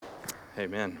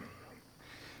Amen.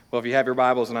 Well, if you have your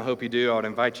Bibles, and I hope you do, I would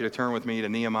invite you to turn with me to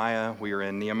Nehemiah. We are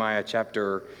in Nehemiah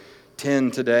chapter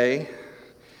 10 today,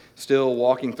 still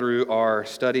walking through our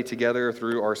study together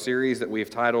through our series that we've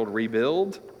titled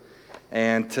Rebuild.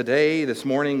 And today, this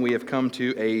morning, we have come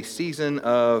to a season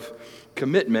of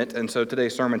commitment, and so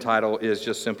today's sermon title is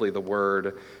just simply the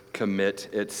word commit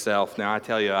itself. Now, I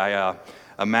tell you, I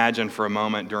imagine for a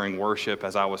moment during worship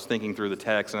as I was thinking through the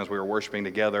text and as we were worshiping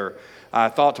together, I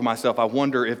thought to myself, I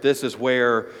wonder if this is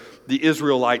where the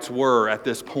Israelites were at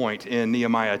this point in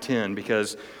Nehemiah 10,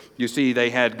 because you see, they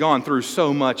had gone through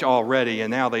so much already, and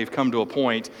now they've come to a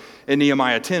point in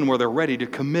Nehemiah 10 where they're ready to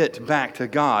commit back to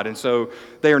God. And so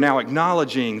they are now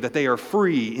acknowledging that they are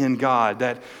free in God,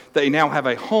 that they now have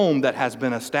a home that has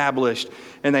been established,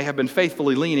 and they have been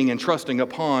faithfully leaning and trusting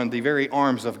upon the very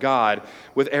arms of God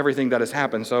with everything that has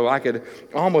happened. So I could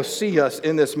almost see us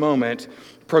in this moment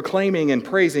proclaiming and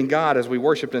praising God as we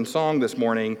worshiped in song this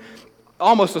morning,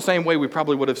 almost the same way we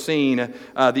probably would have seen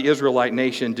the Israelite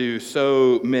nation do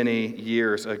so many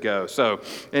years ago. So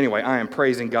anyway, I am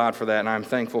praising God for that, and I'm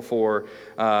thankful for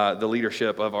the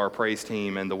leadership of our praise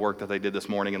team and the work that they did this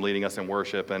morning in leading us in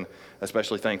worship, and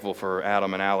especially thankful for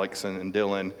Adam and Alex and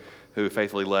Dylan, who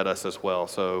faithfully led us as well.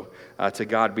 So to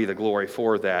God be the glory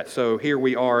for that. So here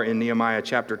we are in Nehemiah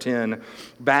chapter 10.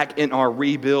 Back in our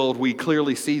rebuild, we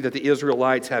clearly see that the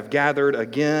Israelites have gathered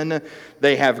again.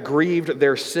 They have grieved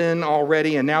their sin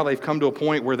already, and now they've come to a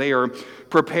point where they are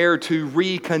prepared to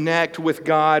reconnect with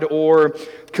God or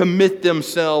commit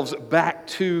themselves back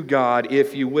to God,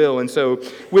 if you will. And so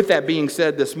with that being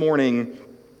said this morning,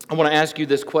 I want to ask you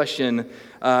this question,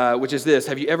 which is this: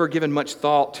 have you ever given much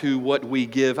thought to what we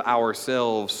give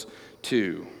ourselves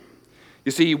to?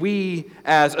 You see, we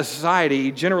as a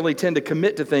society generally tend to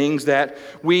commit to things that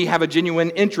we have a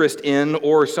genuine interest in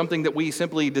or something that we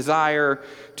simply desire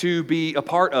to be a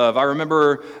part of. I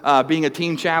remember being a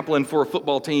team chaplain for a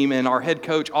football team, and our head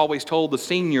coach always told the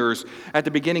seniors at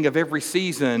the beginning of every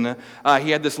season,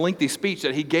 he had this lengthy speech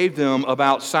that he gave them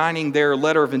about signing their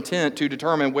letter of intent to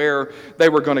determine where they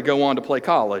were going to go on to play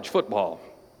college football.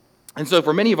 And so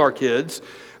for many of our kids,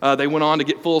 they went on to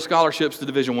get full scholarships to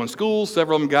Division I schools.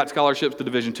 Several of them got scholarships to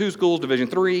Division II schools, Division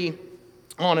III,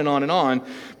 on and on and on.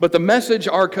 But the message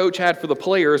our coach had for the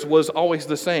players was always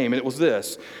the same, and it was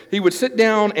this. He would sit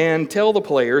down and tell the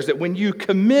players that when you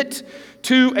commit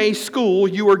to a school,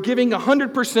 you are giving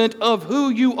 100% of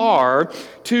who you are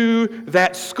to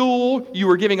that school. You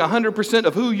are giving 100%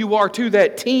 of who you are to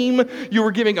that team. You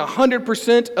are giving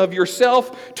 100% of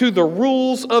yourself to the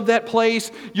rules of that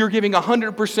place. You're giving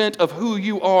 100% of who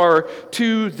you are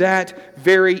to that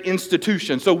very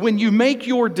institution. So when you make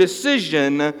your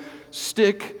decision,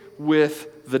 stick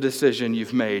with the decision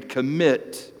you've made.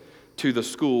 Commit to the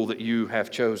school that you have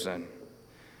chosen.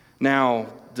 Now,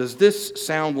 does this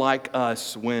sound like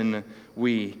us when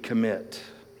we commit?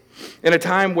 In a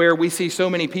time where we see so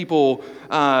many people,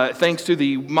 thanks to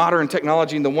the modern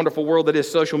technology and the wonderful world that is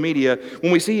social media,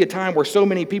 when we see a time where so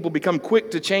many people become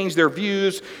quick to change their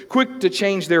views, quick to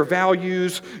change their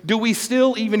values, do we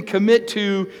still even commit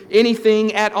to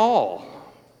anything at all?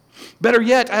 Better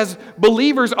yet, as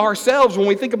believers ourselves, when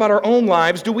we think about our own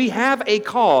lives, do we have a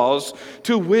cause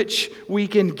to which we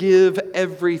can give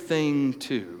everything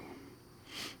to?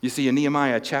 You see, in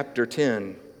Nehemiah chapter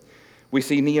 10, we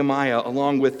see Nehemiah,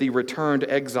 along with the returned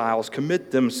exiles, commit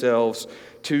themselves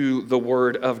to the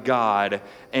Word of God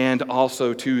and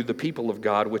also to the people of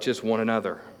God, which is one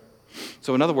another.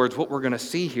 So in other words, what we're going to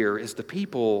see here is the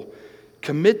people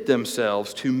commit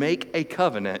themselves to make a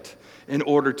covenant in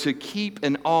order to keep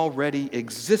an already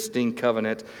existing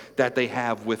covenant that they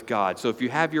have with God. So if you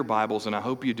have your Bibles, and I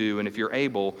hope you do, and if you're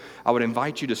able, I would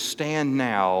invite you to stand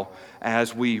now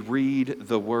as we read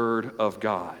the Word of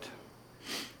God.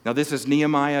 Now this is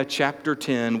Nehemiah chapter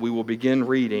 10. We will begin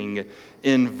reading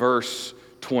in verse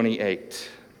 28.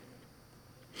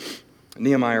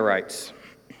 Nehemiah writes,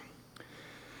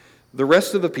 "The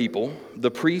rest of the people, the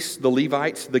priests, the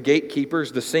Levites, the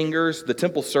gatekeepers, the singers, the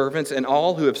temple servants, and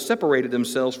all who have separated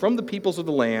themselves from the peoples of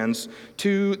the lands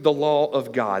to the law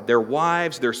of God, their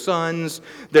wives, their sons,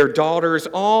 their daughters,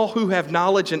 all who have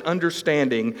knowledge and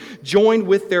understanding, join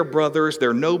with their brothers,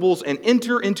 their nobles, and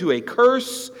enter into a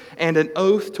curse and an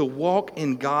oath to walk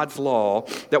in God's law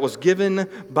that was given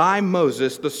by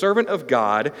Moses, the servant of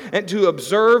God, and to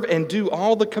observe and do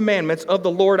all the commandments of the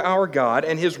Lord our God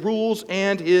and his rules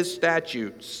and his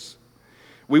statutes.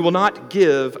 We will not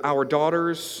give our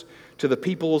daughters to the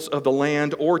peoples of the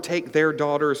land or take their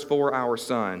daughters for our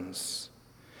sons.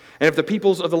 And if the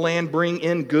peoples of the land bring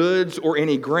in goods or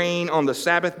any grain on the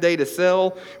Sabbath day to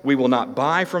sell, we will not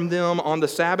buy from them on the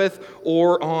Sabbath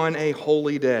or on a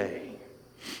holy day.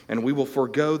 And we will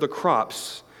forego the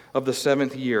crops of the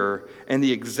 7th year and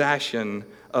the exaction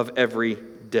of every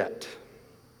debt.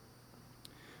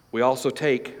 We also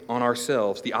take on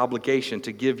ourselves the obligation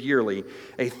to give yearly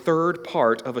a third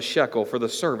part of a shekel for the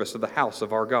service of the house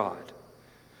of our God,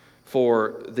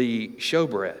 for the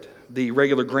showbread, the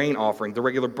regular grain offering, the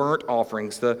regular burnt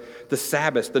offerings, the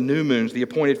Sabbaths, the new moons, the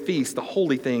appointed feasts, the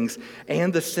holy things,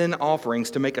 and the sin offerings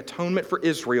to make atonement for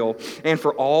Israel and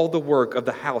for all the work of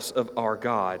the house of our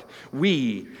God.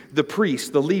 We, the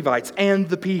priests, the Levites, and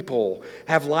the people,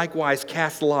 have likewise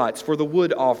cast lots for the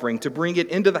wood offering to bring it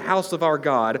into the house of our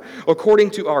God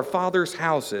according to our fathers'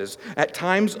 houses, at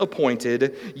times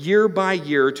appointed, year by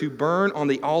year, to burn on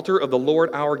the altar of the Lord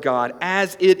our God,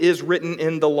 as it is written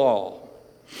in the law.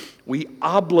 We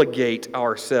obligate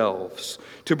ourselves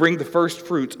to bring the first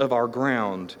fruits of our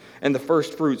ground and the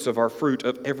first fruits of our fruit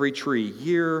of every tree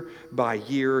year by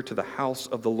year to the house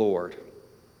of the Lord.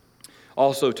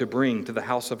 Also to bring to the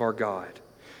house of our God,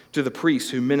 to the priests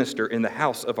who minister in the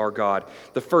house of our God,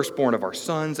 the firstborn of our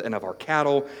sons and of our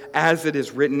cattle, as it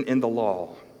is written in the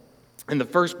law, and the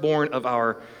firstborn of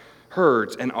our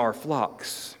herds and our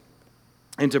flocks,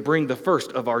 and to bring the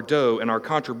first of our dough and our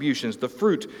contributions, the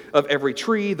fruit of every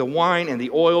tree, the wine and the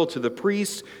oil, to the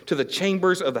priests, to the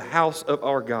chambers of the house of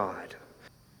our God.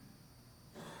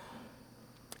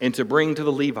 And to bring to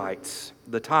the Levites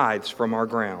the tithes from our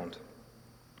ground.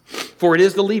 For it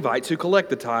is the Levites who collect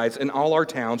the tithes in all our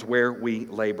towns where we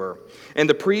labor. And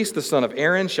the priest, the son of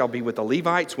Aaron, shall be with the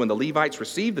Levites when the Levites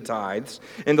receive the tithes.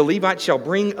 And the Levites shall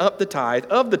bring up the tithe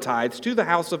of the tithes to the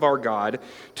house of our God,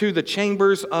 to the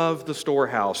chambers of the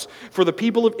storehouse. For the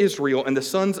people of Israel and the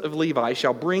sons of Levi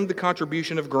shall bring the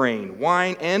contribution of grain,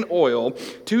 wine, and oil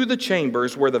to the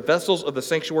chambers where the vessels of the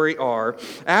sanctuary are,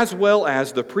 as well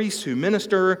as the priests who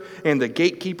minister, and the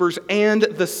gatekeepers, and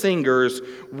the singers.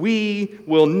 We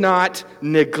will not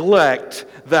neglect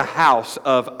the house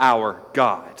of our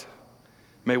God.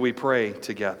 May we pray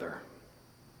together.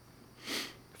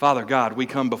 Father God, we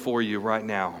come before you right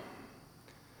now,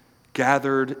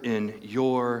 gathered in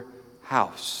your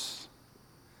house,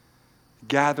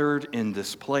 gathered in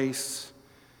this place,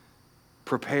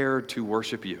 prepared to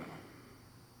worship you.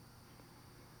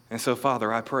 And so,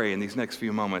 Father, I pray in these next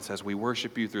few moments as we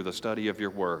worship you through the study of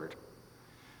your word,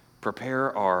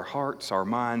 prepare our hearts, our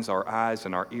minds, our eyes,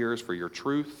 and our ears for your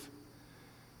truth.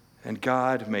 And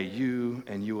God, may you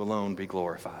and you alone be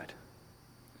glorified.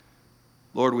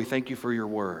 Lord, we thank you for your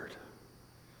word.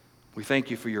 We thank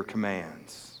you for your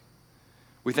commands.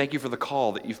 We thank you for the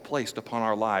call that you've placed upon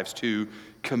our lives to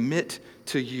commit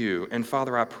to you. And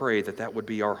Father, I pray that that would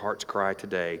be our heart's cry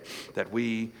today, that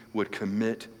we would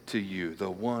commit to you, the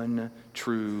one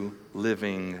true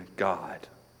living God.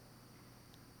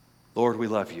 Lord, we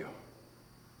love you.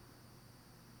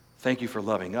 Thank you for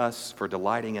loving us, for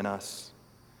delighting in us.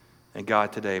 And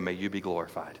God, today, may you be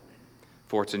glorified.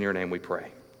 For it's in your name we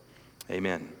pray.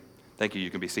 Amen. Thank you. You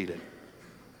can be seated.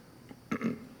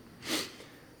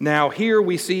 Now, here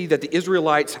we see that the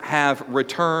Israelites have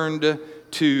returned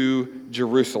to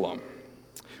Jerusalem.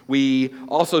 We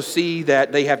also see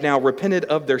that they have now repented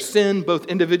of their sin, both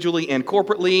individually and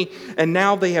corporately, and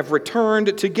now they have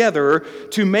returned together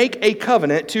to make a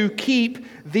covenant to keep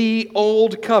the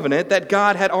old covenant that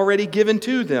God had already given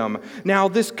to them. Now,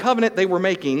 this covenant they were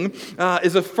making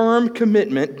is a firm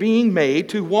commitment being made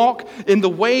to walk in the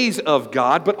ways of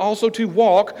God, but also to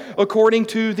walk according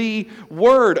to the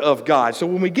Word of God. So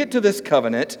when we get to this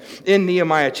covenant in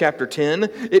Nehemiah chapter 10,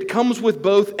 it comes with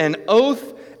both an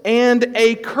oath and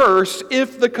a curse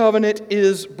if the covenant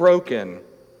is broken.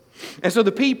 And so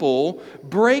the people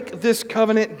break this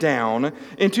covenant down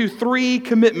into 3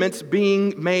 commitments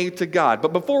being made to God.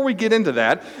 But before we get into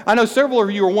that, I know several of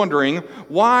you are wondering,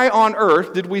 why on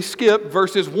earth did we skip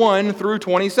verses 1 through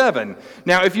 27?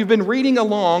 Now, if you've been reading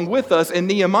along with us in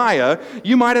Nehemiah,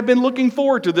 you might have been looking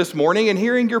forward to this morning and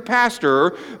hearing your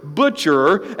pastor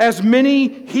butcher as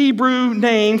many Hebrew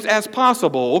names as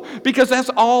possible, because that's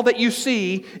all that you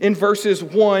see in verses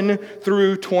 1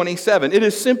 through 27. It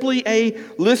is simply a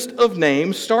list of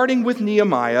names, starting with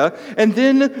Nehemiah, and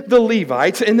then the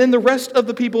Levites, and then the rest of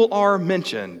the people are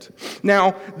mentioned.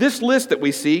 Now, this list that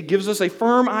we see gives us a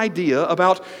firm idea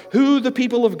about who the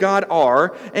people of God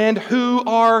are and who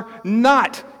are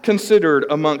not considered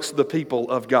amongst the people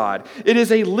of God. It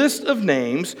is a list of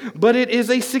names, but it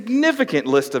is a significant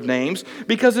list of names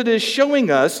because it is showing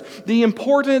us the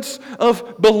importance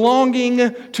of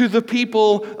belonging to the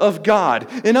people of God.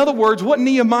 In other words, what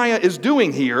Nehemiah is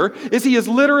doing here is he is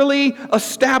literally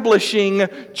establishing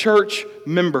church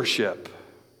membership.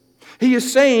 He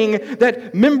is saying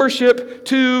that membership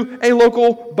to a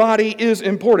local body is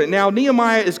important. Now,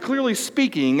 Nehemiah is clearly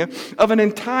speaking of an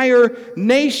entire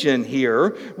nation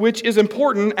here, which is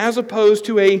important as opposed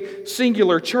to a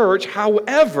singular church.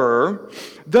 However,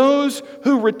 those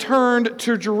who returned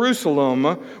to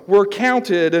Jerusalem were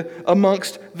counted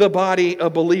amongst the body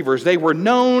of believers. They were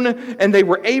known and they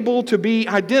were able to be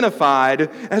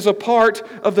identified as a part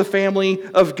of the family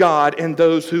of God and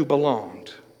those who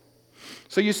belonged.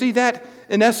 So you see, that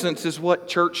in essence is what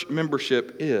church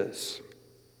membership is.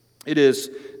 It is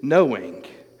knowing.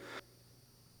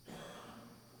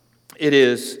 It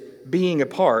is being a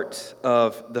part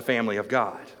of the family of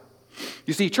God.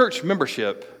 You see, church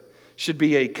membership should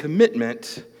be a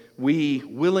commitment we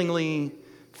willingly,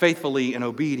 faithfully, and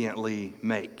obediently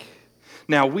make.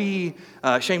 Now,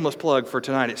 shameless plug for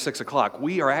tonight at 6 o'clock,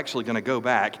 we are actually going to go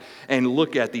back and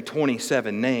look at the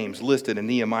 27 names listed in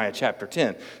Nehemiah chapter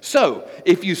 10. So,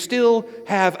 if you still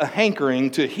have a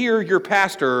hankering to hear your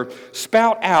pastor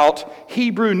spout out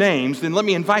Hebrew names, then let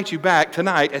me invite you back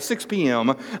tonight at 6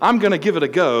 p.m. I'm going to give it a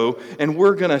go, and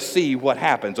we're going to see what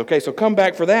happens. Okay, so come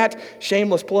back for that.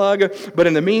 Shameless plug. But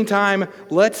in the meantime,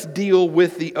 let's deal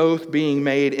with the oath being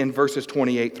made in verses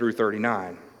 28 through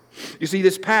 39. You see,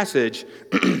 this passage,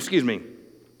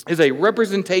 is a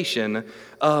representation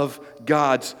of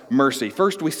God's mercy.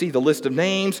 First, we see the list of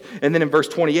names, and then in verse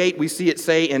 28, we see it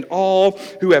say, "And all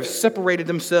who have separated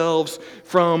themselves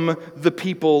from the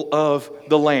people of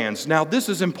the lands." Now, this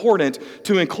is important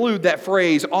to include that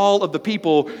phrase, all of the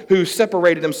people who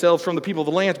separated themselves from the people of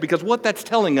the lands, because what that's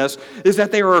telling us is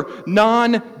that there are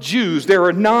non-Jews, there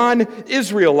are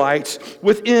non-Israelites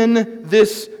within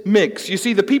this mix. You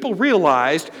see, the people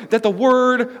realized that the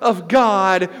word of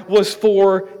God was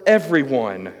for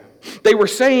everyone. They were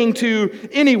saying to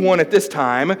anyone at this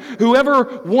time,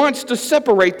 whoever wants to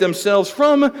separate themselves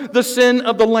from the sin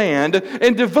of the land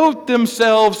and devote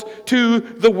themselves to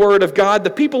the Word of God, the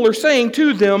people are saying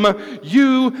to them,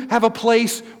 "You have a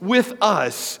place with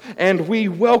us, and we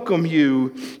welcome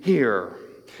you here."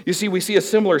 You see, we see a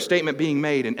similar statement being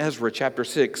made in Ezra chapter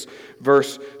 6,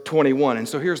 verse 21. And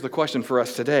so here's the question for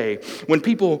us today. When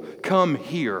people come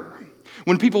here,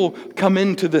 when people come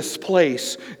into this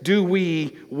place, do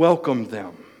we welcome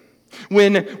them?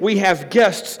 When we have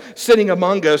guests sitting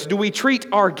among us, do we treat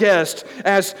our guests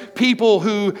as people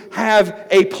who have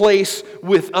a place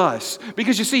with us?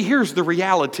 Because you see, here's the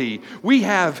reality. We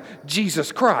have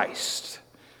Jesus Christ.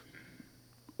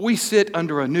 We sit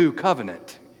under a new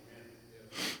covenant.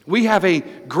 We have a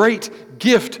great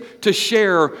gift to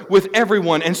share with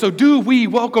everyone. And so do we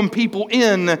welcome people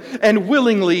in and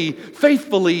willingly,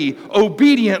 faithfully,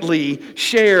 obediently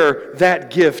share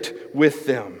that gift with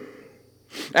them?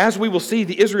 As we will see,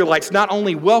 the Israelites not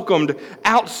only welcomed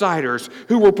outsiders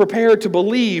who were prepared to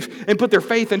believe and put their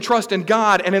faith and trust in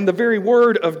God and in the very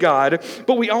Word of God,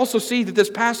 but we also see that this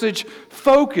passage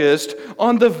focused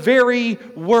on the very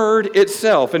Word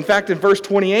itself. In fact, in verse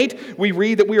 28, we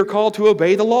read that we are called to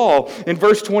obey the law. In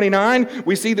verse 29,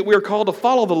 we see that we are called to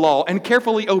follow the law and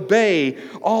carefully obey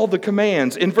all the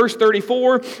commands. In verse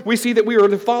 34, we see that we are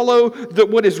to follow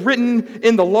what is written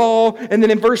in the law. And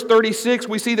then in verse 36,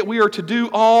 we see that we are to do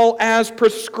all as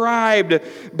prescribed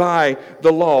by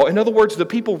the law. In other words, the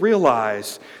people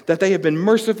realize that they have been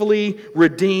mercifully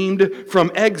redeemed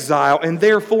from exile, and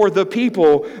therefore the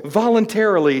people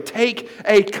voluntarily take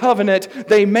a covenant,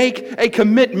 they make a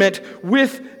commitment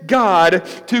with God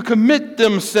to commit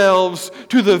themselves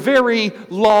to the very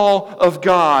law of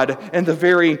God and the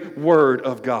very Word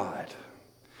of God.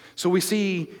 So we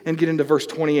see and get into verse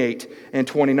 28 and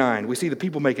 29. We see the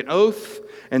people make an oath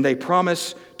and they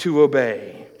promise to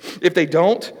obey. If they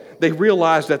don't, they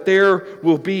realize that there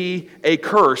will be a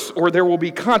curse or there will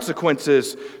be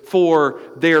consequences for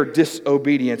their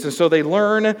disobedience. And so they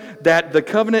learn that the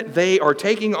covenant they are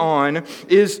taking on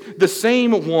is the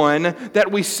same one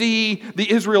that we see the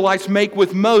Israelites make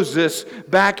with Moses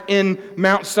back in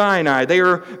Mount Sinai. They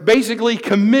are basically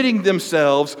committing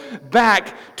themselves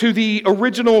back to the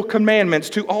original commandments,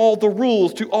 to all the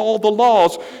rules, to all the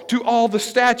laws, to all the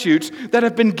statutes that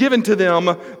have been given to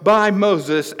them by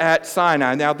Moses at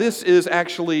Sinai. Now, this is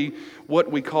actually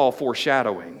what we call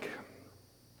foreshadowing.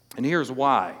 And here's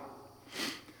why.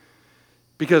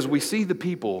 Because we see the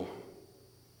people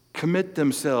commit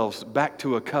themselves back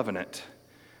to a covenant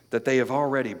that they have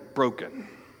already broken.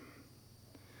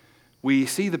 We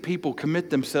see the people commit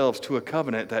themselves to a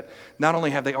covenant that not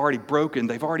only have they already broken,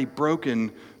 they've already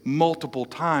broken multiple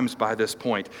times by this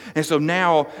point. And so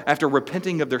now, after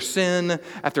repenting of their sin,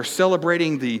 after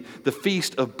celebrating the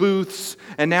Feast of Booths,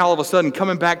 and now all of a sudden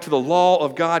coming back to the law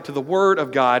of God, to the Word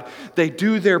of God, they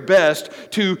do their best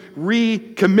to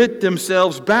recommit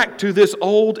themselves back to this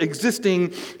old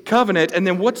existing covenant. And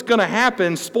then what's going to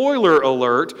happen, spoiler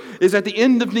alert, is at the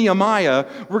end of Nehemiah,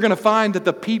 we're going to find that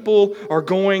the people are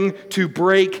going to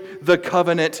break the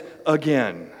covenant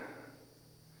again.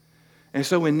 And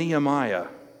so in Nehemiah,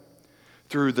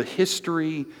 through the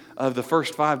history of the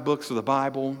first 5 books of the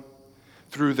Bible,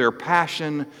 through their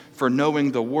passion for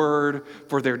knowing the Word,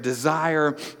 for their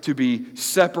desire to be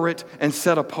separate and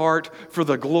set apart for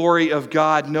the glory of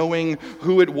God, knowing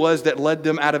who it was that led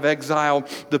them out of exile,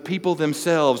 the people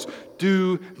themselves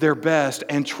do their best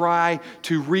and try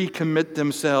to recommit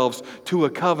themselves to a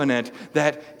covenant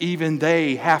that even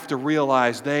they have to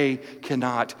realize they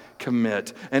cannot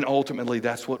commit. And ultimately,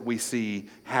 that's what we see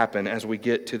happen as we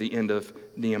get to the end of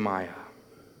Nehemiah.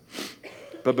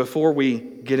 But before we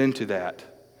get into that,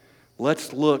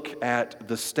 let's look at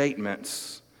the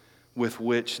statements with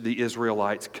which the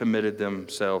Israelites committed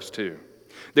themselves to.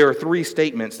 There are 3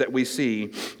 statements that we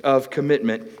see of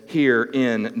commitment here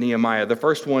in Nehemiah. The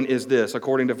first one is this.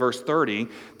 According to verse 30,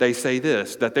 they say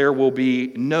this, that there will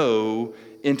be no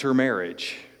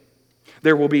intermarriage.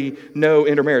 There will be no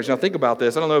intermarriage. Now think about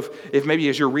this. I don't know if maybe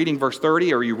as you're reading verse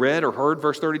 30 or you read or heard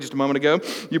verse 30 just a moment ago,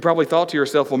 you probably thought to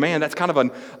yourself, well, man, that's kind of an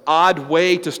odd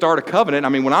way to start a covenant. I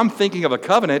mean, when I'm thinking of a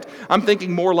covenant, I'm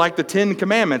thinking more like the 10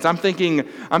 Commandments. I'm thinking,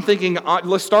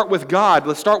 let's start with God.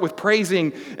 Let's start with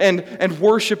praising and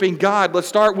worshiping God. Let's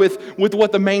start with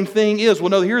what the main thing is.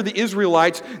 Well, no, here the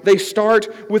Israelites, they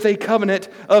start with a covenant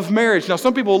of marriage. Now,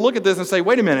 some people will look at this and say,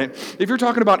 wait a minute, if you're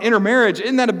talking about intermarriage,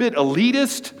 isn't that a bit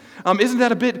elitist? Isn't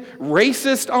that a bit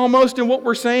racist almost in what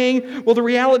we're saying? Well, the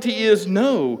reality is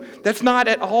no. That's not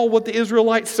at all what the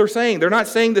Israelites are saying. They're not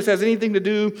saying this has anything to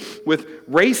do with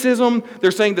racism. They're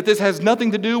saying that this has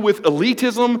nothing to do with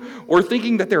elitism or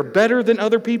thinking that they're better than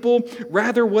other people.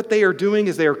 Rather, what they are doing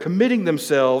is they are committing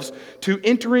themselves to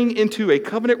entering into a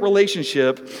covenant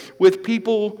relationship with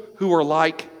people who are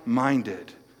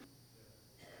like-minded.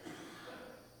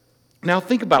 Now,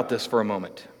 think about this for a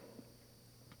moment.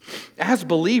 As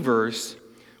believers,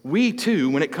 we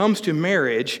too, when it comes to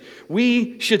marriage,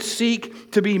 we should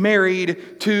seek to be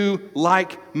married to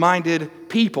like-minded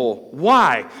people.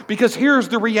 Why? Because here's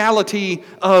the reality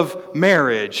of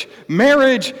marriage.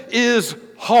 Marriage is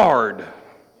hard.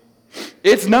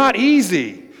 It's not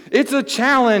easy. It's a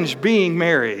challenge being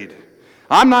married.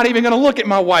 I'm not even going to look at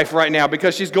my wife right now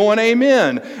because she's going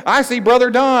amen. I see Brother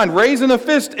Don raising a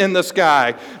fist in the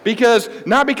sky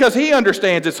not because he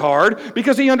understands it's hard,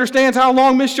 because he understands how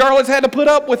long Miss Charlotte's had to put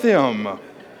up with him.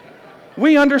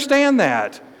 We understand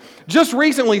that. Just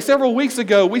recently, several weeks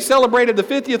ago, we celebrated the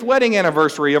 50th wedding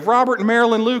anniversary of Robert and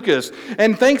Marilyn Lucas.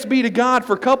 And thanks be to God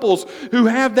for couples who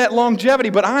have that longevity.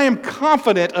 But I am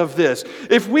confident of this.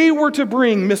 If we were to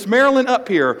bring Miss Marilyn up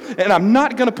here, and I'm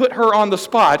not going to put her on the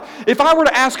spot, if I were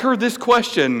to ask her this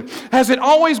question, has it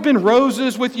always been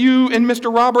roses with you and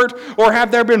Mr. Robert, or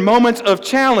have there been moments of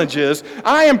challenges?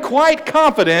 I am quite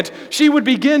confident she would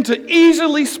begin to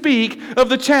easily speak of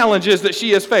the challenges that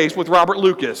she has faced with Robert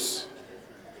Lucas.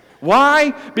 Why?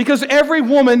 Because every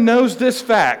woman knows this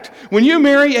fact. When you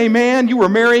marry a man, you are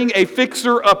marrying a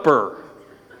fixer-upper.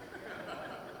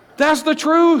 That's the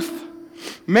truth.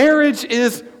 Marriage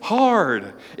is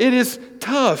hard. It is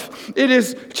tough. It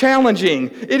is challenging.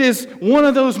 It is one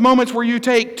of those moments where you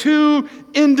take 2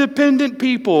 independent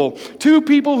people, 2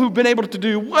 people who've been able to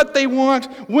do what they want,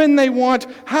 when they want,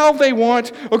 how they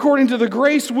want, according to the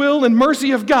grace, will, and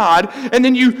mercy of God, and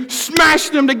then you smash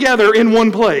them together in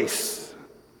one place.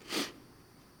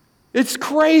 It's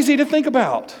crazy to think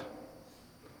about.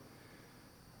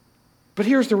 But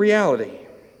here's the reality.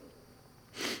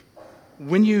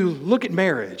 When you look at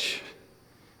marriage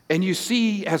and you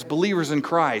see as believers in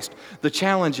Christ the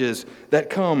challenges that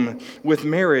come with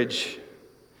marriage,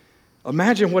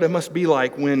 imagine what it must be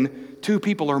like when 2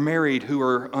 people are married who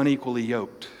are unequally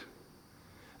yoked.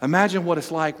 Imagine what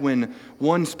it's like when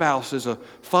one spouse is a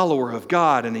follower of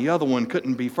God and the other one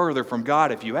couldn't be further from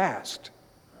God if you asked.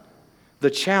 The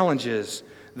challenges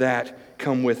that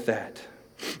come with that.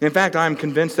 In fact, I'm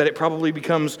convinced that it probably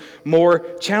becomes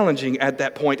more challenging at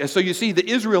that point. And so you see, the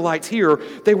Israelites here,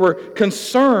 they were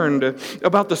concerned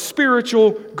about the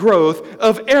spiritual growth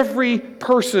of every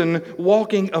person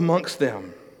walking amongst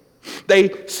them.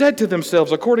 They said to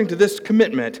themselves, according to this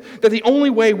commitment, that the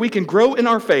only way we can grow in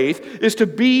our faith is to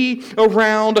be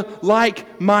around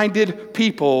like-minded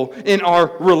people in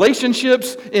our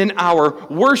relationships, in our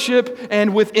worship,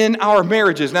 and within our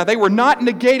marriages. Now, they were not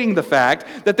negating the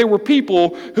fact that there were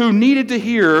people who needed to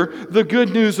hear the good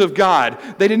news of God.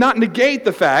 They did not negate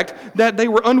the fact that they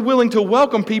were unwilling to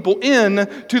welcome people in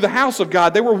to the house of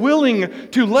God. They were willing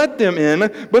to let them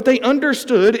in, but they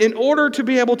understood in order to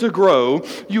be able to grow,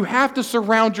 you have to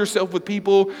surround yourself with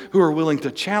people who are willing to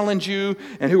challenge you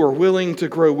and who are willing to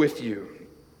grow with you.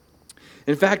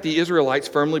 In fact, the Israelites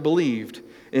firmly believed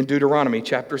in Deuteronomy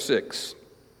chapter 6,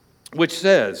 which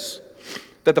says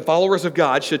that the followers of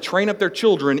God should train up their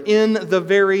children in the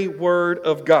very Word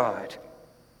of God.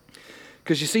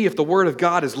 Because you see, if the Word of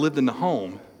God is lived in the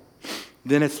home,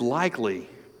 then it's likely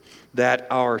that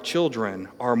our children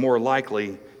are more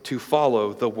likely to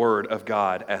follow the Word of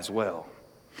God as well.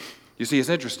 You see, it's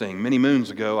interesting. Many moons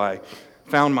ago, I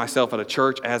found myself at a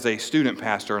church as a student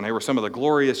pastor, and they were some of the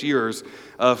glorious years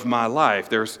of my life.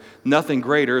 There's nothing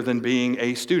greater than being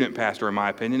a student pastor, in my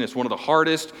opinion. It's one of the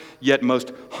hardest yet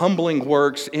most humbling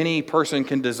works any person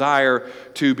can desire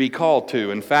to be called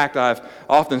to. In fact, I've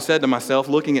often said to myself,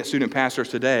 looking at student pastors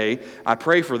today, I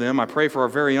pray for them. I pray for our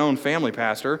very own family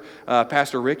pastor,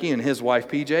 Pastor Ricky and his wife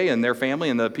PJ and their family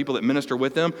and the people that minister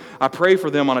with them. I pray for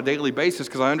them on a daily basis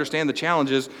because I understand the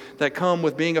challenges that come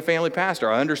with being a family pastor.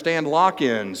 I understand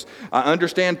lock-ins. I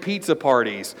understand pizza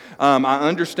parties. I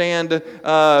understand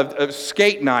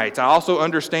skate nights. I also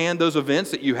understand those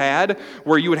events that you had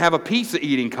where you would have a pizza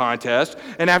eating contest,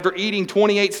 and after eating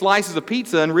 28 slices of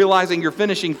pizza and realizing you're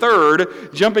finishing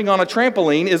third, jumping on a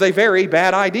trampoline is a very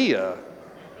bad idea.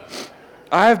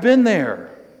 I've been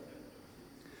there.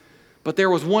 But there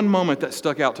was one moment that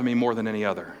stuck out to me more than any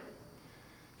other.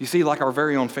 You see, like our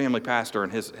very own family pastor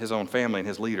and his own family and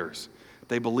his leaders,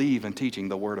 they believe in teaching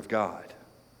the Word of God.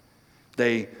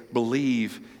 They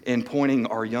believe in pointing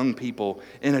our young people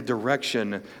in a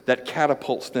direction that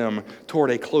catapults them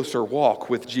toward a closer walk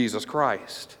with Jesus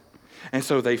Christ. And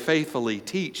so they faithfully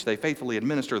teach, they faithfully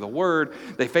administer the Word,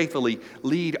 they faithfully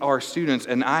lead our students,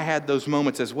 and I had those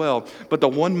moments as well. But the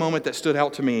one moment that stood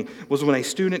out to me was when a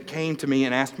student came to me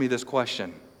and asked me this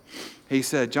question. He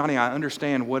said, Johnny, I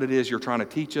understand what it is you're trying to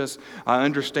teach us. I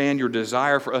understand your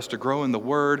desire for us to grow in the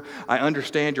Word. I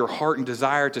understand your heart and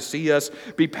desire to see us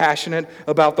be passionate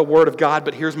about the Word of God.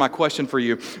 But here's my question for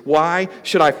you. Why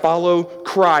should I follow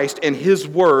Christ and His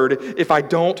Word if I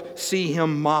don't see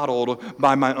Him modeled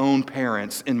by my own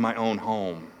parents in my own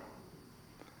home?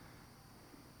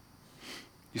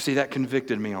 You see, that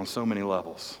convicted me on so many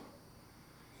levels.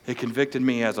 It convicted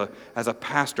me as a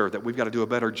pastor that we've got to do a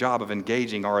better job of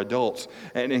engaging our adults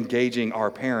and engaging our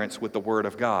parents with the Word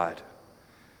of God.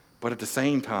 But at the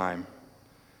same time,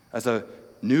 as a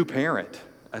new parent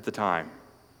at the time,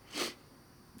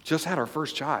 just had our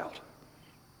first child.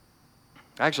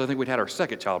 Actually, I think we'd had our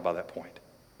second child by that point.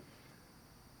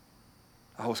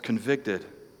 I was convicted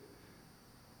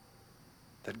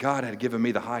that God had given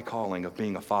me the high calling of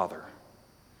being a father.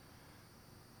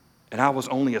 And I was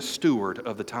only a steward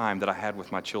of the time that I had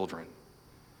with my children.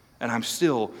 And I'm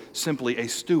still simply a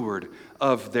steward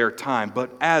of their time. But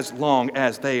as long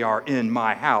as they are in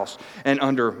my house and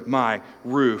under my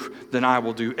roof, then I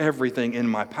will do everything in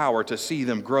my power to see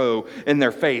them grow in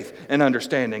their faith and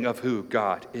understanding of who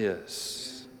God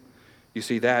is. You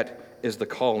see, that is the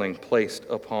calling placed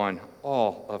upon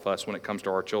all of us when it comes to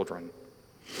our children.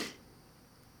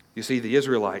 You see, the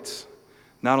Israelites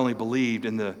not only believed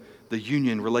in the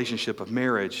union relationship of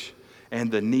marriage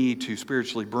and the need to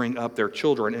spiritually bring up their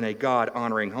children in a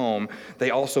God-honoring home,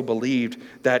 they also believed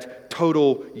that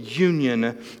total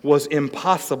union was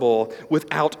impossible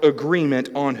without agreement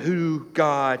on who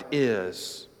God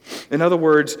is. In other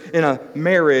words, in a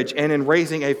marriage and in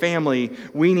raising a family,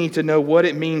 we need to know what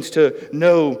it means to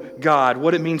know God,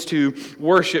 what it means to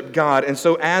worship God. And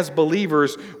so as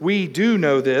believers, we do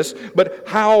know this, but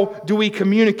how do we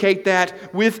communicate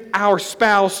that with our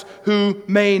spouse who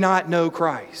may not know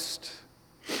Christ?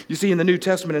 You see, in the New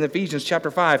Testament, in Ephesians chapter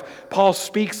 5, Paul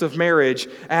speaks of marriage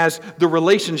as the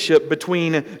relationship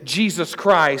between Jesus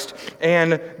Christ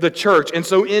and the church. And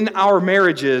so in our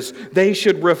marriages, they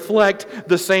should reflect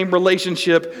the same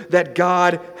relationship that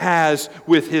God has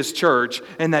with His church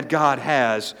and that God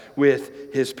has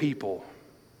with His people.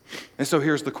 And so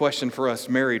here's the question for us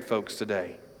married folks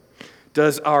today.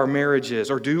 Does our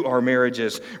marriages, or do our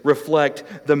marriages, reflect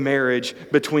the marriage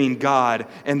between God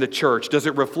and the church? Does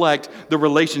it reflect the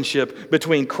relationship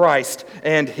between Christ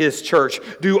and His church?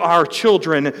 Do our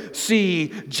children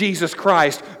see Jesus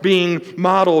Christ being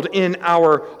modeled in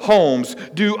our homes?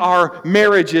 Do our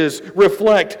marriages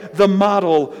reflect the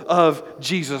model of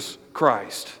Jesus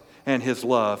Christ and His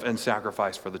love and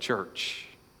sacrifice for the church?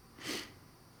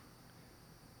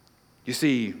 You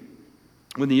see,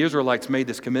 when the Israelites made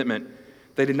this commitment,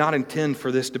 they did not intend for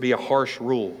this to be a harsh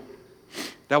rule.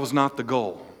 That was not the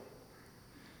goal.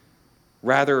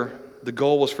 Rather, the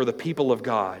goal was for the people of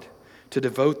God to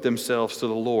devote themselves to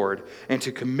the Lord and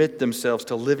to commit themselves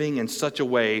to living in such a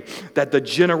way that the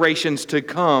generations to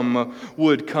come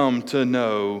would come to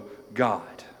know God.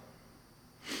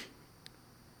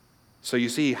 So you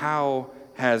see, how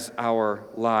has our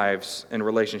lives and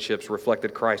relationships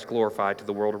reflected Christ glorified to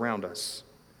the world around us?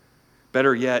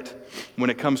 Better yet, when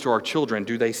it comes to our children,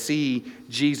 do they see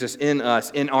Jesus in us?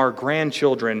 In our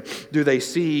grandchildren, do they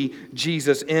see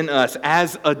Jesus in us?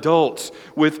 As adults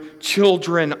with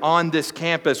children on this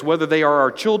campus, whether they are our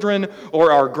children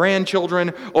or our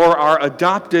grandchildren or our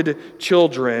adopted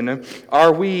children,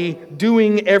 are we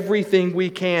doing everything we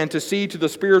can to see to the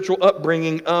spiritual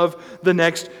upbringing of the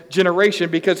next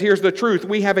generation? Because here's the truth.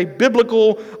 We have a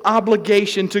biblical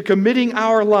obligation to committing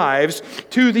our lives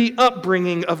to the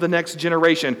upbringing of the next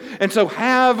generation. And so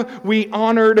have we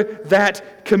honored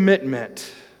that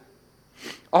commitment?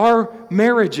 Our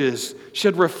marriages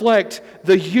should reflect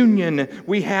the union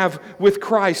we have with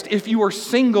Christ. If you are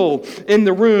single in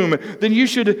the room, then you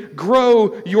should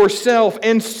grow yourself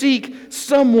and seek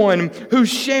someone who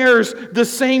shares the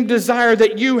same desire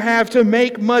that you have to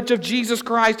make much of Jesus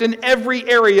Christ in every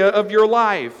area of your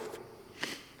life.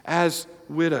 As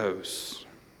widows,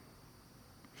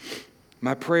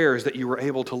 my prayer is that you were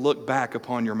able to look back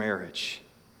upon your marriage,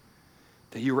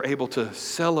 that you were able to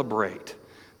celebrate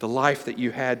the life that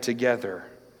you had together,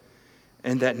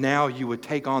 and that now you would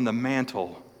take on the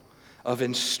mantle of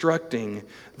instructing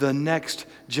the next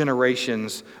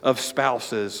generations of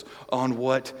spouses on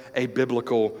what a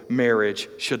biblical marriage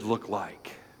should look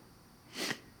like.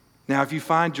 Now, if you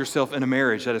find yourself in a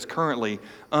marriage that is currently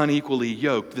unequally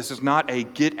yoked, this is not a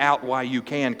get out while you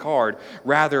can card.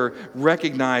 Rather,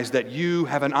 recognize that you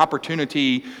have an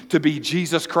opportunity to be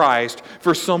Jesus Christ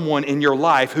for someone in your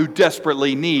life who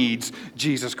desperately needs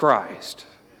Jesus Christ.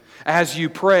 As you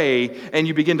pray and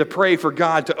you begin to pray for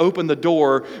God to open the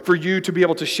door for you to be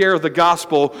able to share the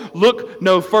gospel, look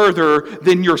no further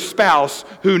than your spouse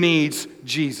who needs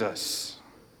Jesus.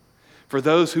 For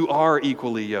those who are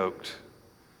equally yoked,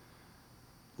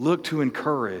 look to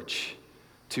encourage,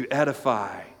 to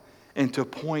edify, and to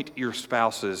point your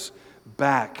spouses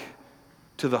back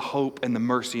to the hope and the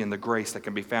mercy and the grace that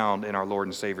can be found in our Lord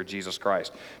and Savior Jesus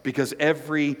Christ. Because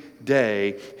every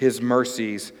day His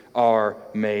mercies are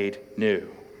made new.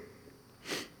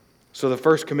 So the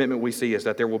first commitment we see is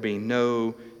that there will be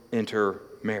no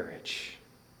intermarriage.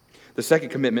 The second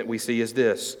commitment we see is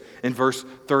this. In verse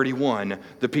 31,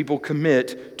 the people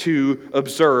commit to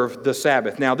observe the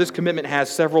Sabbath. Now, this commitment has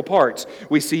several parts.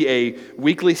 We see a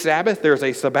weekly Sabbath, there's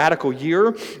a sabbatical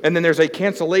year, and then there's a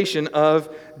cancellation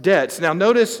of debts. Now,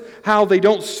 notice how they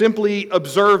don't simply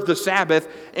observe the Sabbath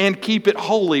and keep it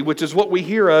holy, which is what we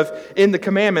hear of in the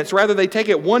commandments. Rather, they take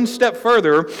it one step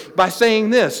further by saying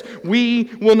this: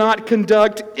 we will not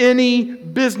conduct any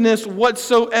business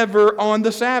whatsoever on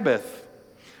the Sabbath.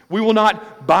 We will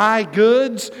not buy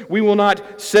goods. We will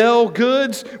not sell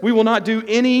goods. We will not do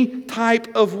any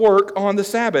type of work on the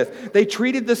Sabbath. They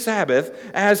treated the Sabbath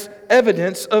as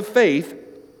evidence of faith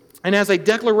and as a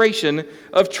declaration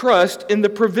of trust in the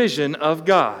provision of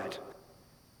God.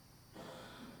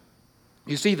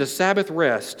 You see, the Sabbath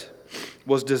rest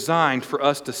was designed for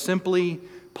us to simply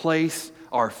place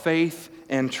our faith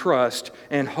and trust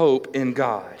and hope in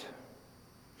God.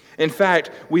 In fact,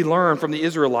 we learn from the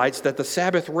Israelites that the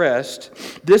Sabbath rest,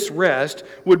 this rest,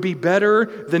 would be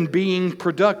better than being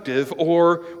productive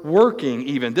or working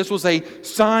even. This was a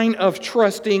sign of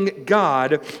trusting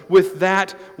God with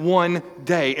that one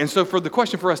day. And so the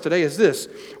question for us today is this: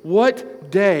 what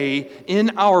day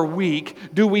in our week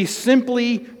do we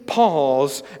simply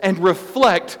pause and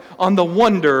reflect on the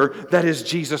wonder that is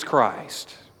Jesus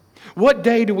Christ? What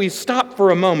day do we stop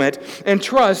for a moment and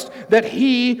trust that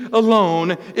He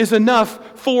alone is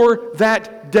enough for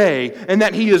that day, and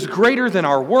that He is greater than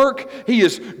our work, He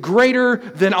is greater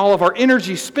than all of our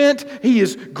energy spent, He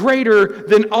is greater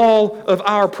than all of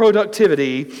our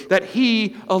productivity, that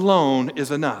He alone is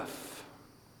enough?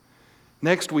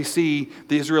 Next, we see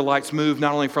the Israelites move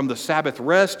not only from the Sabbath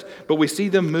rest, but we see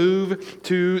them move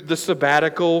to the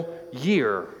sabbatical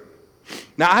year.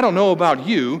 Now, I don't know about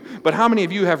you, but how many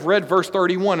of you have read verse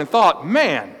 31 and thought,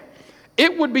 man,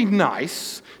 it would be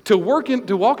nice to walk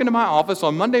into my office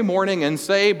on Monday morning and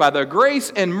say, by the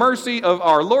grace and mercy of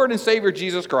our Lord and Savior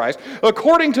Jesus Christ,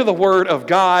 according to the Word of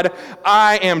God,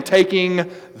 I am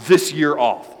taking this year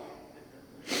off.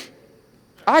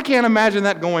 I can't imagine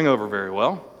that going over very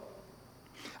well.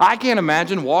 I can't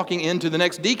imagine walking into the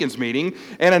next deacons meeting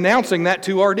and announcing that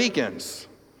to our deacons.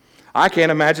 I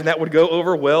can't imagine that would go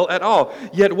over well at all.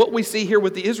 Yet what we see here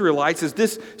with the Israelites is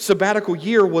this sabbatical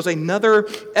year was another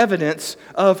evidence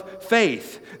of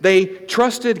faith. They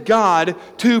trusted God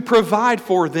to provide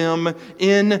for them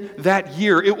in that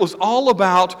year. It was all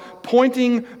about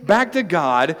pointing back to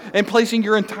God and placing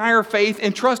your entire faith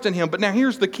and trust in Him. But now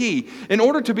here's the key. In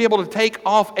order to be able to take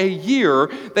off a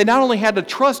year, they not only had to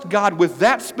trust God with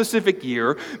that specific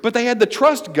year, but they had to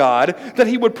trust God that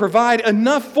He would provide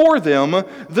enough for them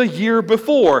the year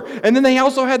before. And then they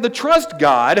also had to trust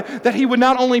God that He would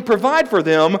not only provide for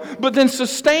them, but then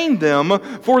sustain them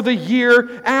for the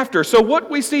year after. So what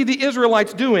we see the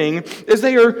Israelites doing is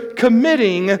they are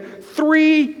committing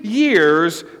 3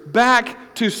 years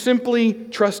back to simply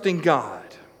trusting God.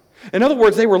 In other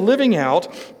words, they were living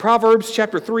out Proverbs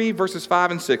chapter 3, verses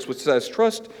 5 and 6, which says,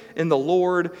 trust in the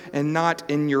Lord and not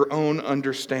in your own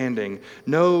understanding.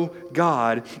 Know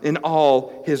God in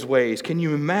all His ways. Can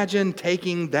you imagine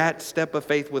taking that step of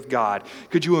faith with God?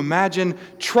 Could you imagine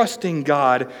trusting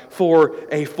God for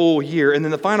a full year? And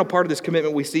then the final part of this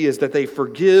commitment we see is that they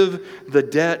forgive the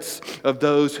debts of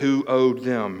those who owed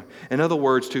them. In other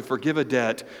words, to forgive a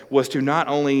debt was to not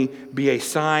only be a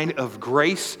sign of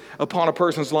grace upon a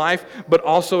person's life, but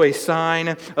also a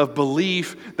sign of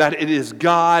belief that it is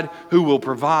God who will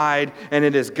provide and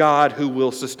it is God who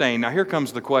will sustain. Now here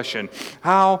comes the question.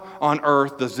 How on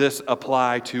earth does this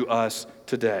apply to us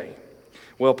today?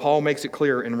 Well, Paul makes it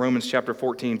clear in Romans chapter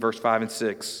 14, verse 5 and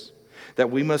 6, that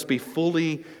we must be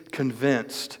fully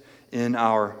convinced in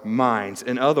our minds.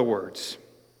 In other words,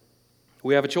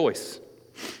 we have a choice.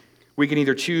 We can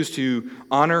either choose to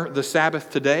honor the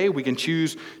Sabbath today, we can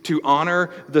choose to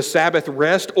honor the Sabbath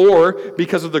rest, or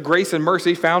because of the grace and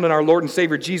mercy found in our Lord and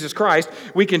Savior Jesus Christ,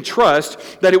 we can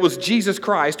trust that it was Jesus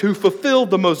Christ who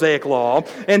fulfilled the Mosaic law,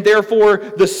 and therefore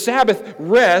the Sabbath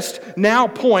rest now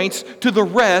points to the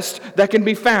rest that can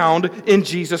be found in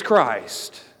Jesus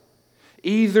Christ.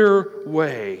 Either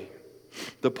way,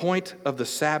 the point of the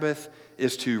Sabbath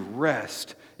is to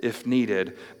rest if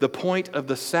needed. The point of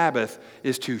the Sabbath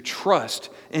is to trust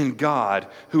in God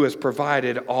who has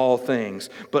provided all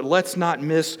things. But let's not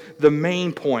miss the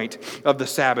main point of the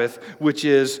Sabbath, which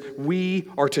is we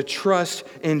are to trust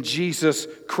in Jesus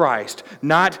Christ.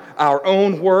 Not our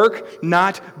own work,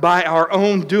 not by our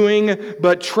own doing,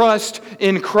 but trust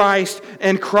in Christ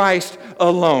and Christ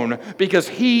alone. Because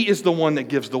He is the one that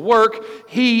gives the work.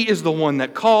 He is the one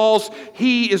that calls.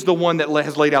 He is the one that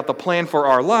has laid out the plan for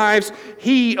our lives.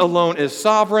 He alone is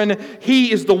sovereign. He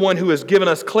is the one who has given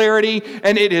us clarity,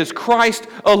 and it is Christ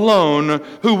alone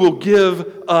who will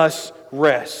give us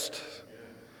rest.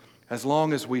 As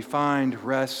long as we find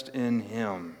rest in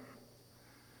Him.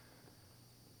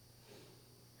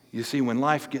 You see, when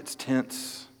life gets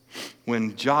tense,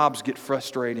 when jobs get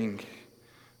frustrating,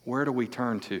 where do we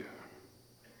turn to?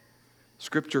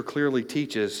 Scripture clearly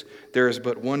teaches there is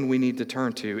but one we need to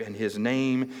turn to, and His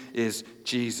name is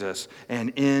Jesus.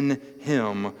 And in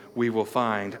Him we will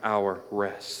find our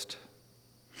rest.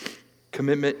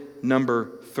 Commitment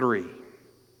number 3.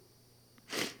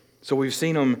 So we've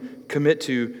seen them commit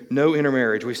to no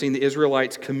intermarriage. We've seen the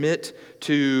Israelites commit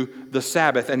to the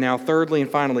Sabbath. And now thirdly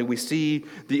and finally, we see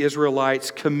the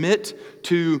Israelites commit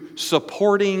to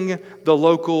supporting the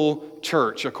local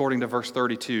church, according to verse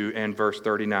 32 and verse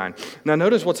 39. Now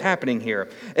notice what's happening here.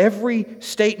 Every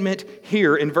statement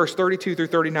here in verse 32 through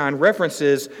 39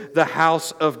 references the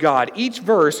house of God. Each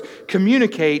verse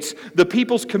communicates the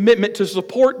people's commitment to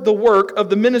support the work of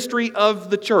the ministry of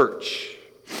the church.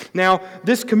 Now,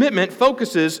 this commitment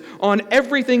focuses on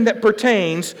everything that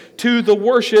pertains to the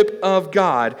worship of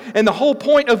God. And the whole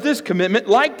point of this commitment,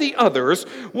 like the others,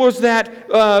 was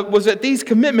that these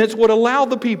commitments would allow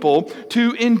the people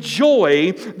to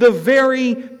enjoy the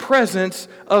very presence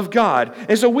of God.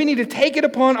 And so we need to take it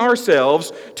upon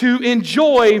ourselves to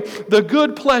enjoy the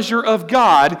good pleasure of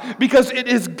God, because it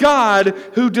is God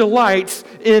who delights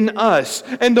in us.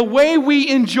 And the way we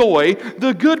enjoy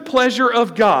the good pleasure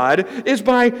of God is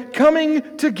by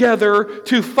coming together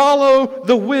to follow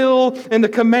the will and the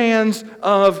commands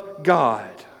of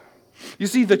God. You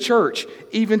see, the church,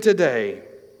 even today,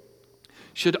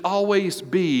 should always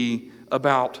be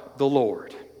about the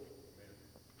Lord.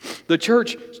 The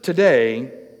church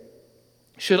today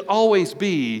should always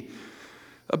be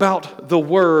about the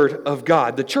Word of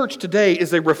God. The church today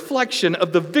is a reflection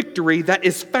of the victory that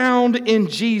is found in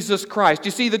Jesus Christ.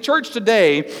 You see, the church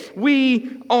today,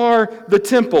 we are the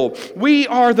temple. We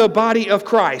are the body of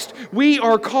Christ. We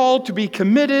are called to be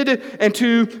committed and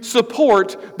to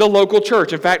support the local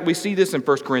church. In fact, we see this in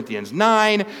 1 Corinthians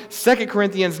 9, 2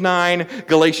 Corinthians 9,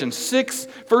 Galatians 6,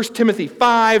 1 Timothy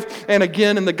 5, and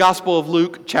again in the Gospel of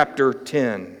Luke chapter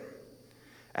 10.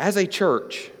 As a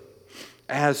church,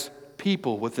 as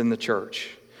people within the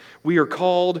church, we are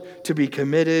called to be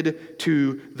committed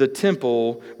to the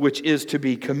temple, which is to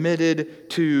be committed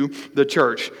to the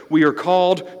church. We are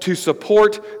called to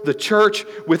support the church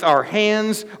with our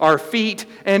hands, our feet,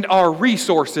 and our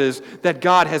resources that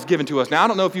God has given to us. Now, I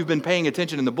don't know if you've been paying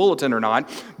attention in the bulletin or not,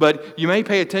 but you may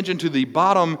pay attention to the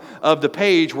bottom of the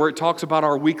page where it talks about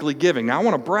our weekly giving. Now, I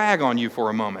want to brag on you for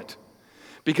a moment.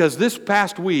 Because this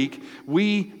past week,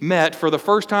 we met for the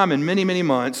first time in many, many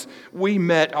months, we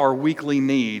met our weekly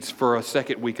needs for a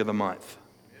second week of the month.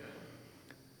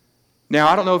 Now,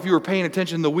 I don't know if you were paying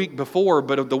attention the week before,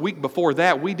 but the week before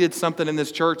that, we did something in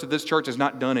this church that this church has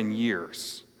not done in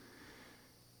years.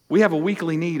 We have a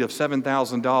weekly need of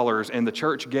 $7,000, and the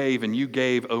church gave, and you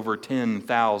gave over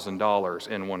 $10,000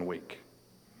 in 1 week.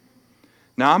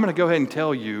 Now, I'm going to go ahead and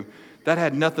tell you, that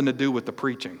had nothing to do with the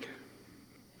preaching.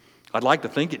 I'd like to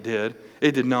think it did.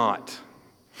 It did not.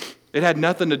 It had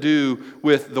nothing to do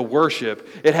with the worship.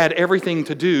 It had everything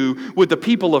to do with the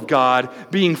people of God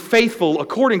being faithful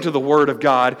according to the Word of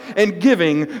God and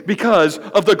giving because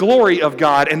of the glory of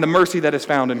God and the mercy that is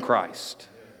found in Christ.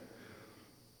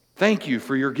 Thank you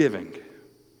for your giving.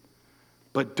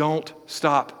 But don't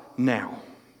stop now.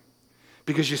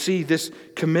 Because you see, this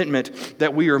commitment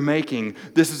that we are making,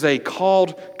 this is a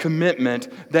called commitment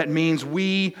that means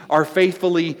we are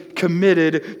faithfully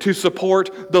committed to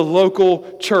support the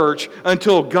local church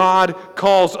until God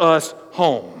calls us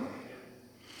home.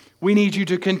 We need you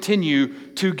to continue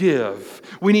to give.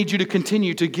 We need you to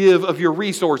continue to give of your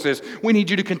resources. We need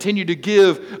you to continue to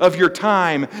give of your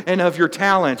time and of your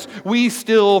talents. We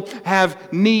still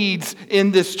have needs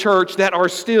in this church that are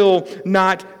still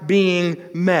not being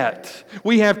met.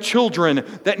 We have children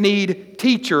that need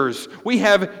teachers. We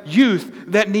have youth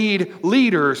that need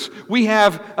leaders. We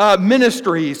have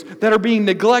ministries that are being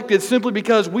neglected simply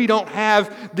because we don't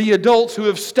have the adults who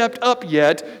have stepped up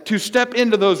yet to step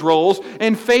into those roles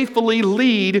and faithfully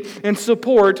lead and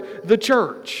support the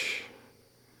church.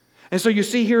 And so you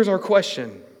see, here's our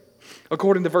question.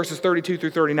 According to verses 32 through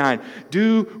 39,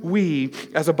 do we,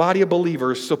 as a body of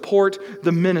believers, support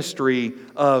the ministry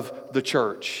of the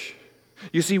church?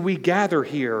 You see, we gather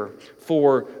here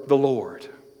for the Lord.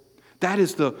 That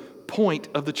is the point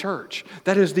of the church.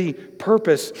 That is the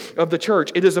purpose of the church.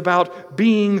 It is about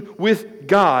being with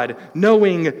God,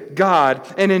 knowing God,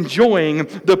 and enjoying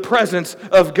the presence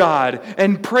of God,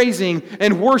 and praising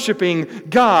and worshiping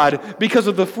God because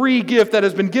of the free gift that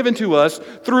has been given to us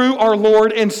through our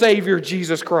Lord and Savior,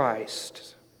 Jesus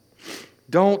Christ.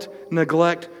 Don't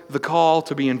neglect the call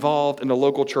to be involved in the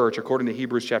local church, according to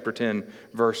Hebrews chapter 10,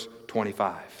 verse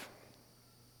 25.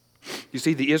 You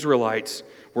see, the Israelites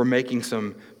were making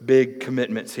some big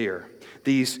commitments here.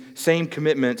 These same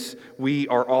commitments we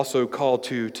are also called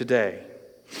to today.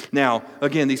 Now,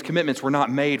 again, these commitments were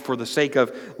not made for the sake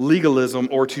of legalism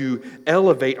or to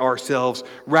elevate ourselves.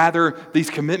 Rather, these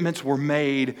commitments were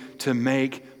made to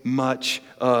make much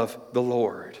of the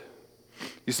Lord.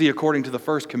 You see, according to the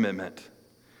first commitment,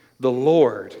 the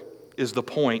Lord is the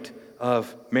point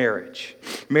of marriage.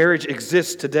 Marriage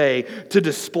exists today to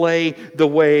display the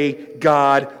way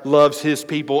God loves His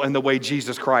people and the way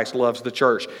Jesus Christ loves the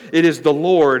church. It is the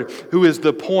Lord who is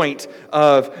the point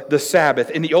of the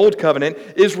Sabbath. In the Old Covenant,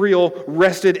 Israel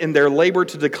rested in their labor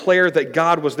to declare that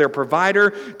God was their provider.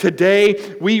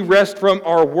 Today, we rest from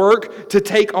our work to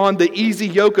take on the easy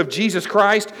yoke of Jesus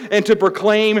Christ and to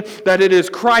proclaim that it is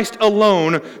Christ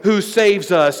alone who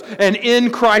saves us, and in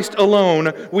Christ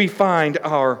alone we find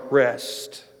our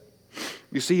rest.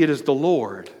 You see, it is the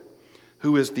Lord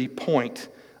who is the point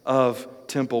of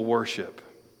temple worship.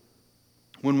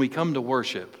 When we come to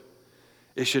worship,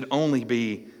 it should only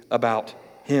be about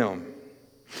Him.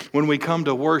 When we come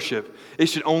to worship, it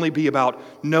should only be about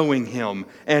knowing Him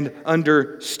and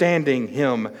understanding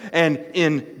Him and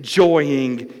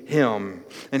enjoying Him.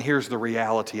 And here's the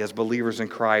reality: as believers in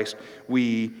Christ,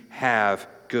 we have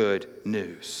good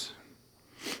news.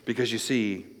 Because you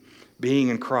see, being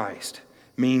in Christ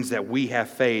means that we have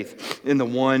faith in the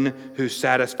one who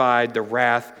satisfied the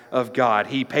wrath of God.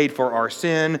 He paid for our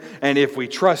sin, and if we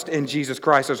trust in Jesus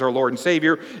Christ as our Lord and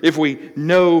Savior, if we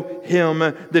know Him,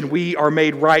 then we are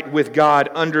made right with God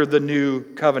under the new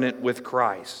covenant with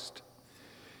Christ.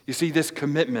 You You see, this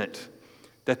commitment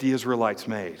that the Israelites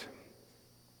made,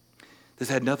 this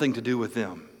had nothing to do with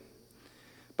them,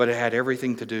 but it had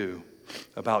everything to do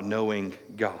about knowing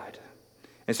God.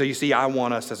 And so you see, I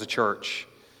want us as a church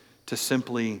to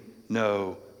simply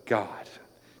know God,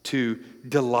 to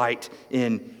delight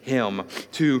in Him,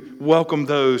 to welcome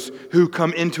those who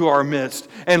come into our midst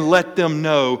and let them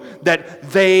know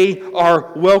that they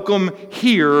are welcome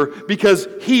here, because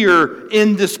here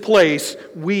in this place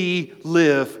we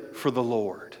live for the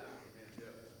Lord.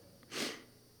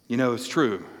 You know, it's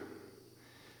true.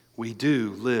 We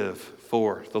do live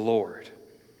for the Lord.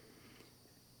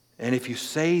 And if you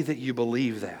say that you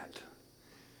believe that,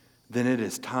 then it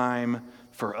is time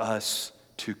for us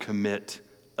to commit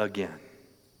again.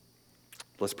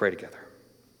 Let's pray together.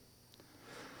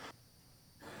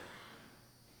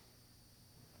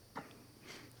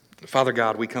 Father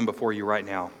God, we come before you right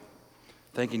now,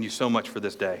 thanking you so much for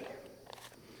this day.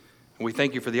 And we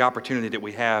thank you for the opportunity that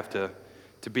we have to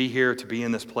be here, to be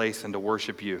in this place, and to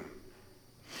worship you.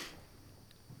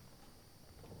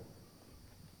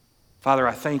 Father,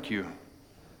 I thank you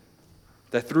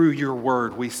that through your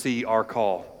word we see our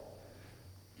call.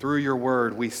 Through your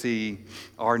word we see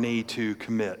our need to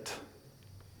commit.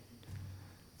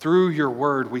 Through your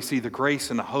word we see the grace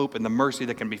and the hope and the mercy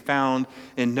that can be found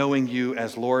in knowing you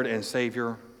as Lord and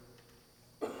Savior.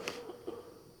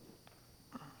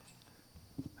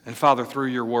 And Father, through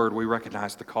your word we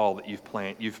recognize the call that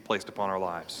you've placed upon our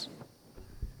lives.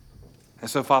 And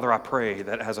so, Father, I pray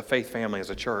that as a faith family, as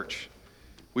a church,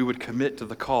 we would commit to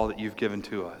the call that you've given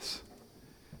to us.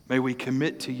 May we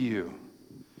commit to you.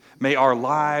 May our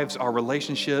lives, our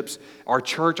relationships, our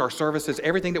church, our services,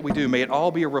 everything that we do, may it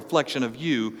all be a reflection of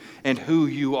you and who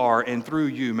you are, and through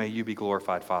you may you be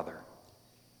glorified, Father.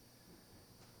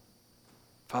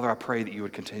 Father, I pray that you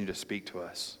would continue to speak to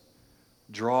us.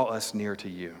 Draw us near to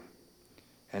you.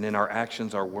 And in our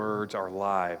actions, our words, our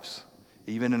lives,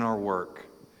 even in our work,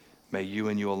 may you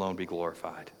and you alone be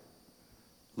glorified.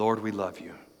 Lord, we love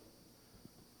you.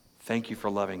 Thank you for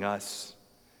loving us.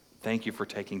 Thank you for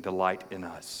taking delight in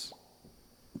us.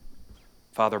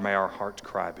 Father, may our heart's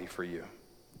cry be for you.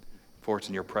 For it's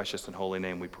in your precious and holy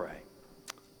name we pray.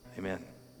 Amen.